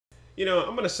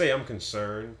I'm going to say I'm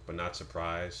concerned, but not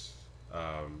surprised.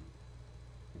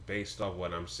 Based off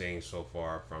what I'm seeing so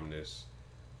far from this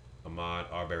Ahmaud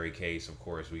Arbery case, of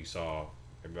course,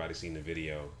 everybody seen the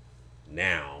video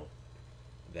now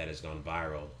that has gone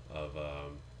viral of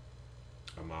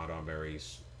Ahmaud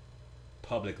Arbery's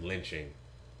public lynching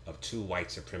of two white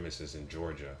supremacists in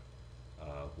Georgia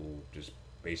who just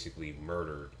basically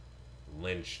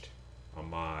lynched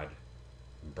Ahmaud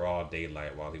in broad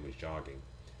daylight while he was jogging,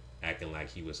 acting like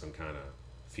he was some kind of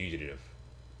fugitive,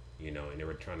 and they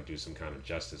were trying to do some kind of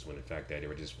justice when in fact that they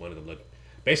were just wanted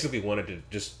to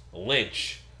just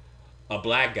lynch a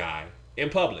black guy in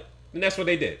public. And that's what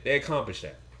they did. They accomplished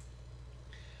that.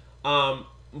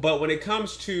 But when it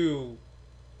comes to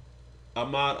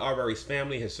Ahmaud Arbery's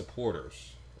family, his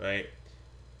supporters, right?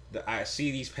 I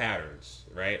see these patterns,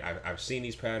 right? I've seen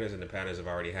these patterns, and the patterns have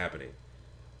already happening.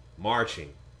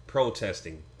 Marching,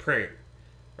 protesting, praying,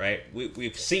 right?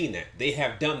 We've seen that. They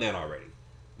have done that already.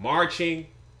 Marching,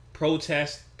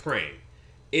 protest, praying.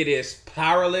 It is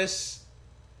powerless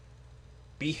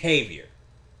behavior.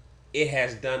 It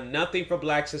has done nothing for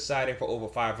black society for over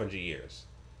 500 years.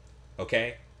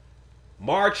 Okay?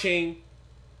 Marching,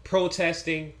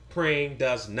 protesting, praying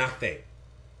does nothing.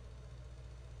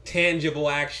 Tangible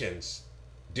actions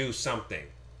do something.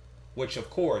 Which, of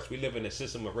course, we live in a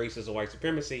system of racism, white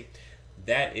supremacy.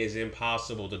 That is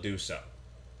impossible to do so.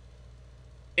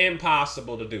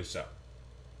 Impossible to do so.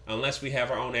 Unless we have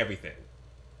our own everything.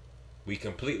 We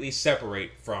completely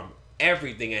separate from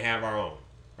everything and have our own.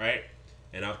 Right?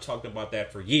 And I've talked about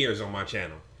that for years on my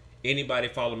channel. Anybody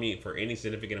follow me for any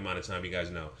significant amount of time, you guys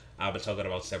know I've been talking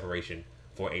about separation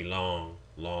for a long,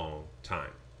 long time.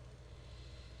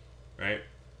 Right?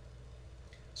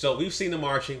 So we've seen the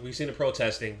marching, we've seen the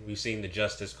protesting, we've seen the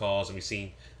justice calls, and we've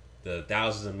seen the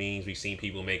thousands of memes, we've seen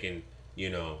people making,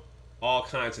 all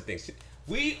kinds of things.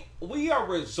 We are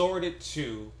resorted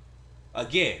to,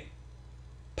 again,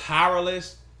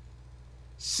 powerless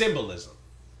symbolism.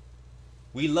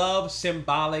 We love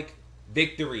symbolic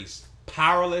victories.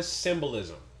 Powerless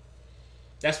symbolism.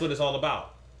 That's what it's all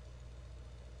about.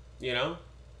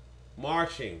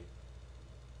 Marching,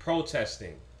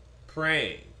 protesting,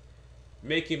 praying,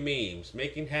 making memes,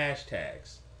 making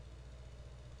hashtags.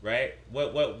 Right?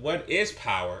 What is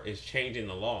power is changing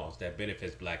the laws that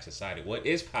benefits black society. What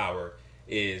is power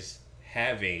is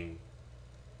having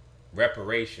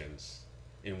reparations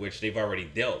in which they've already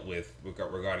dealt with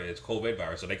regarding this COVID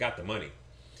virus. So they got the money.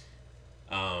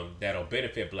 That'll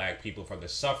benefit black people from the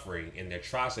suffering and the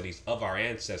atrocities of our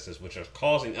ancestors, which have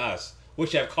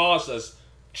caused us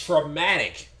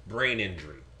traumatic brain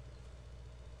injury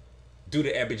due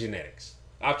to epigenetics.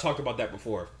 I've talked about that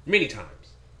before many times.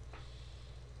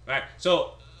 Right?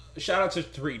 So shout out to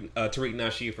Tariq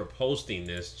Nasheed for posting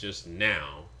this just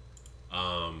now.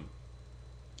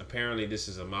 Apparently this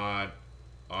is Ahmaud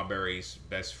Arbery's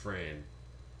best friend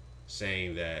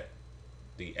saying that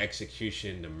the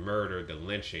execution, the murder, the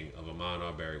lynching of Ahmaud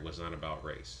Arbery was not about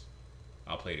race.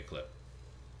 I'll play the clip.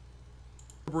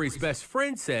 Arbery's best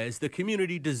friend says the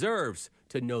community deserves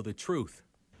to know the truth.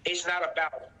 It's not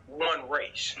about one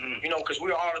race, because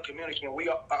we're all a community, and we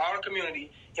are all a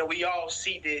community, and we all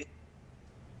see this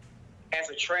as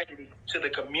a tragedy to the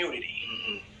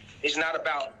community. It's not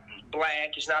about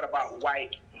black. It's not about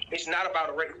white. It's not about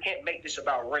a race. We can't make this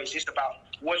about race. It's about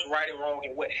what's right and wrong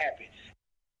and what happened.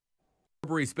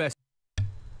 Arbery's best.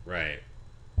 Right.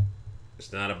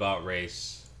 It's not about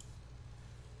race.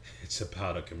 It's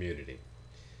about a community.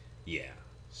 Yeah.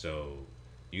 So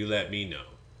you let me know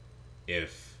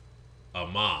if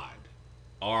Ahmaud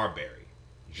Arbery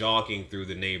jogging through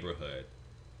the neighborhood,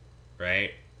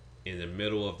 right, in the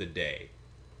middle of the day,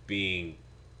 being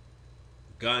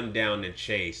gunned down and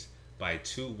chased by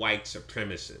two white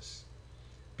supremacists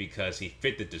because he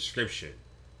fit the description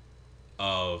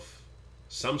of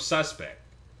some suspect,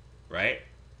 right?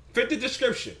 Fit the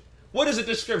description. What is a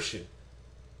description?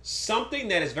 Something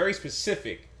that is very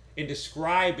specific in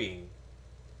describing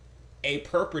a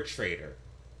perpetrator,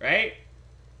 right?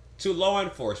 To law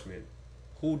enforcement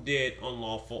who did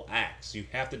unlawful acts. You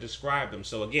have to describe them.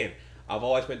 So again, I've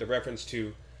always made the reference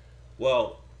to,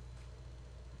 well,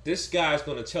 this guy's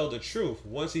going to tell the truth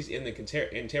once he's in the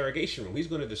interrogation room. He's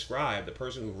going to describe the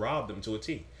person who robbed him to a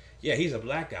T. Yeah, he's a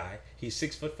black guy. He's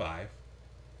 6'5".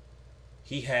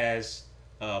 He has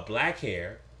black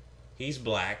hair. He's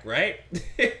black, right?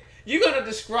 You're going to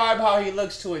describe how he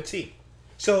looks to a T.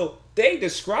 So they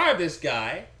described this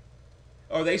guy,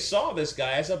 or they saw this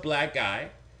guy as a black guy.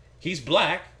 He's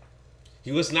black.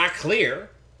 He was not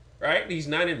clear, right? He's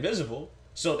not invisible.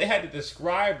 So they had to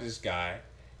describe this guy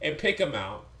and pick him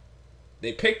out.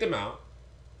 They picked him out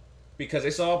because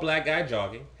they saw a black guy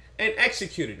jogging and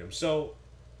executed him. So,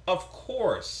 of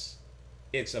course,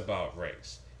 it's about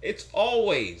race. It's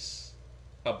always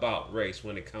about race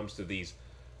when it comes to these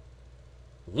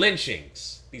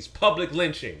lynchings, these public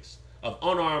lynchings of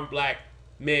unarmed black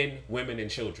men, women,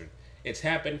 and children. It's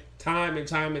happened time and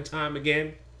time and time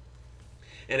again.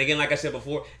 And again, like I said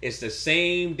before, it's the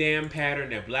same damn pattern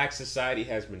that black society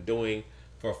has been doing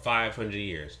for 500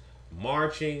 years.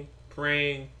 Marching,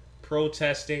 praying,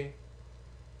 protesting,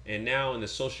 and now in the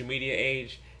social media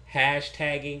age,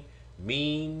 hashtagging,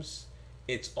 memes,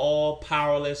 it's all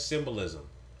powerless symbolism.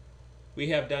 We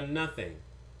have done nothing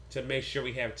to make sure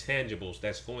we have tangibles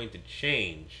that's going to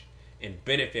change and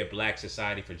benefit black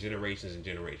society for generations and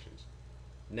generations.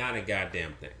 Not a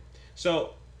goddamn thing.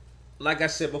 So, like I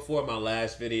said before in my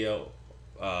last video,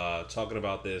 talking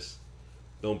about this,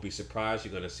 don't be surprised.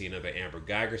 You're going to see another Amber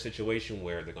Geiger situation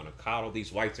where they're going to coddle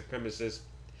these white supremacists.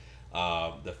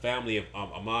 The family of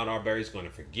Ahmaud Arbery is going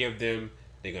to forgive them.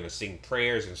 They're going to sing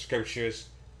prayers and scriptures,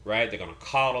 right? They're going to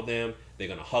coddle them. They're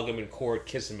going to hug them in court,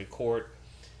 kiss them in court.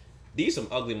 These some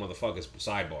ugly motherfuckers,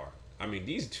 sidebar. I mean,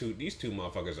 these two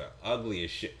motherfuckers are ugly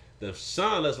as shit. The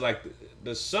son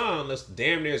looks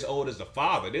damn near as old as the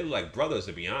father. They look like brothers,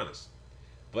 to be honest.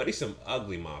 But he's some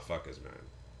ugly motherfuckers, man.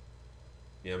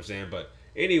 You know what I'm saying? But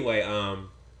anyway,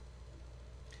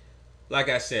 like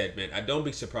I said, man, I don't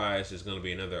be surprised there's gonna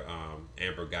be another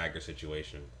Amber Geiger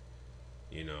situation.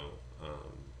 You know,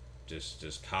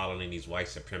 just coddling these white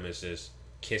supremacists,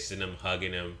 kissing them,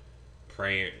 hugging them,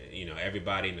 praying. You know,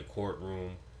 everybody in the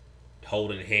courtroom,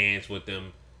 holding hands with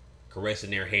them, caressing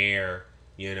their hair.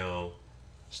 You know,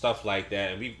 stuff like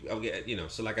that. And you know,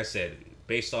 so like I said,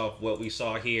 based off what we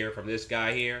saw here from this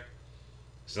guy here,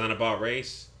 it's not about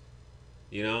race.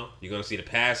 You know, you're gonna see the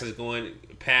pastors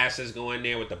going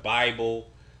there with the Bible,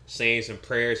 saying some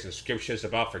prayers and scriptures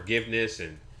about forgiveness,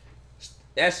 and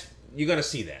you're gonna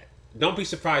see that. Don't be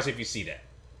surprised if you see that.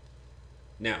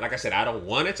 Now, like I said, I don't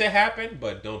want it to happen,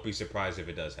 but don't be surprised if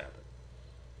it does happen.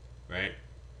 Right?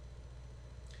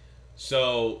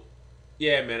 So,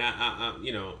 yeah, man, I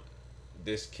you know,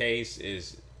 this case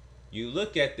is, you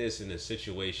look at this in a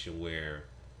situation where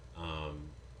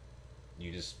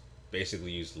you just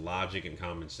basically use logic and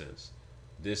common sense.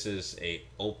 This is a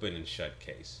open and shut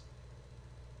case.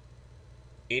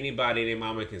 Anybody and their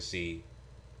mama can see,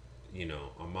 you know,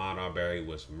 Ahmaud Arbery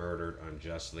was murdered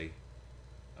unjustly.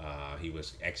 He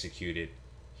was executed.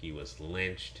 He was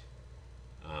lynched.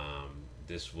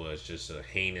 This was just a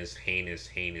heinous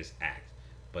act.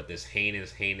 But this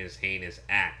heinous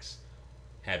acts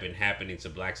have been happening to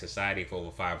black society for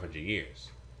over 500 years.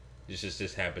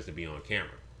 This happens to be on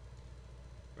camera.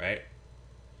 Right?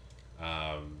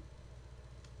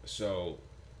 So,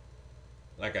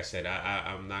 like I said,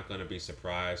 I'm not going to be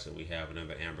surprised that we have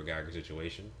another Amber Geiger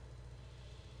situation.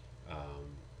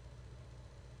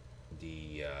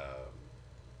 The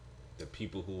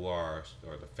people who are,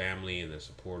 or the family and the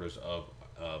supporters of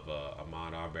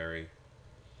Ahmaud Arbery,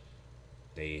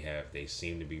 they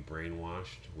seem to be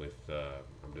brainwashed with,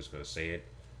 I'm just going to say it,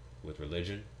 with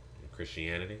religion and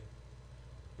Christianity,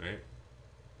 right?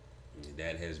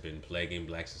 That has been plaguing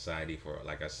black society for,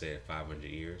 like I said, 500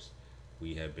 years.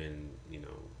 We have been, you know,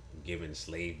 given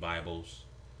slave Bibles,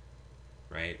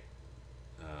 right?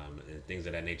 And things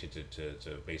of that nature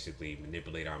to basically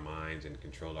manipulate our minds and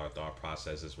control our thought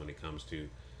processes when it comes to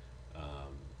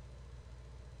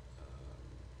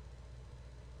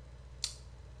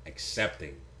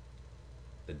accepting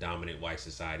the dominant white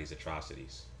society's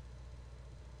atrocities,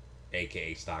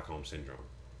 aka Stockholm Syndrome,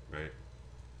 right?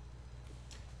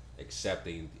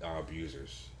 Accepting our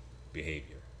abusers'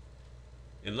 behavior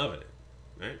and loving it,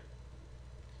 right?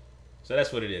 So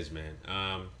that's what it is, man.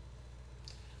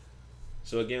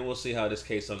 So again, we'll see how this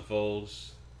case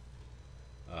unfolds.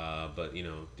 But you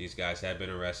know, these guys have been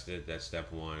arrested. That's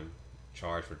step one,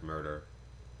 charged with murder.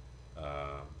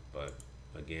 But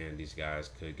again, these guys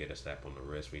could get a slap on the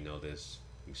wrist. We know this.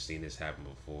 We've seen this happen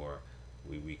before.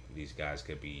 These guys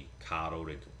could be coddled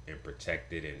and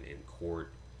protected in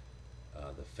court.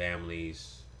 The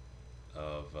families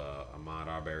of Ahmaud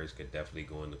Arbery's could definitely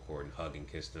go into court and hug and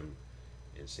kiss them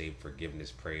and say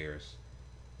forgiveness prayers.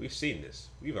 We've seen this.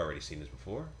 We've already seen this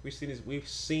before. We've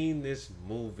seen this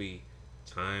movie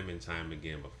time and time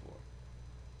again before.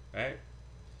 Right?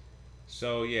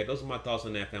 So yeah, those are my thoughts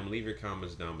on that, family. Leave your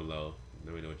comments down below.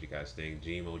 Let me know what you guys think.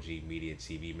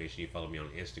 GMOGMediaTV. Make sure you follow me on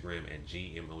Instagram at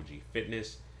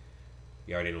GMOGFitness.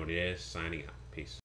 You already know what it is. Signing out. Peace.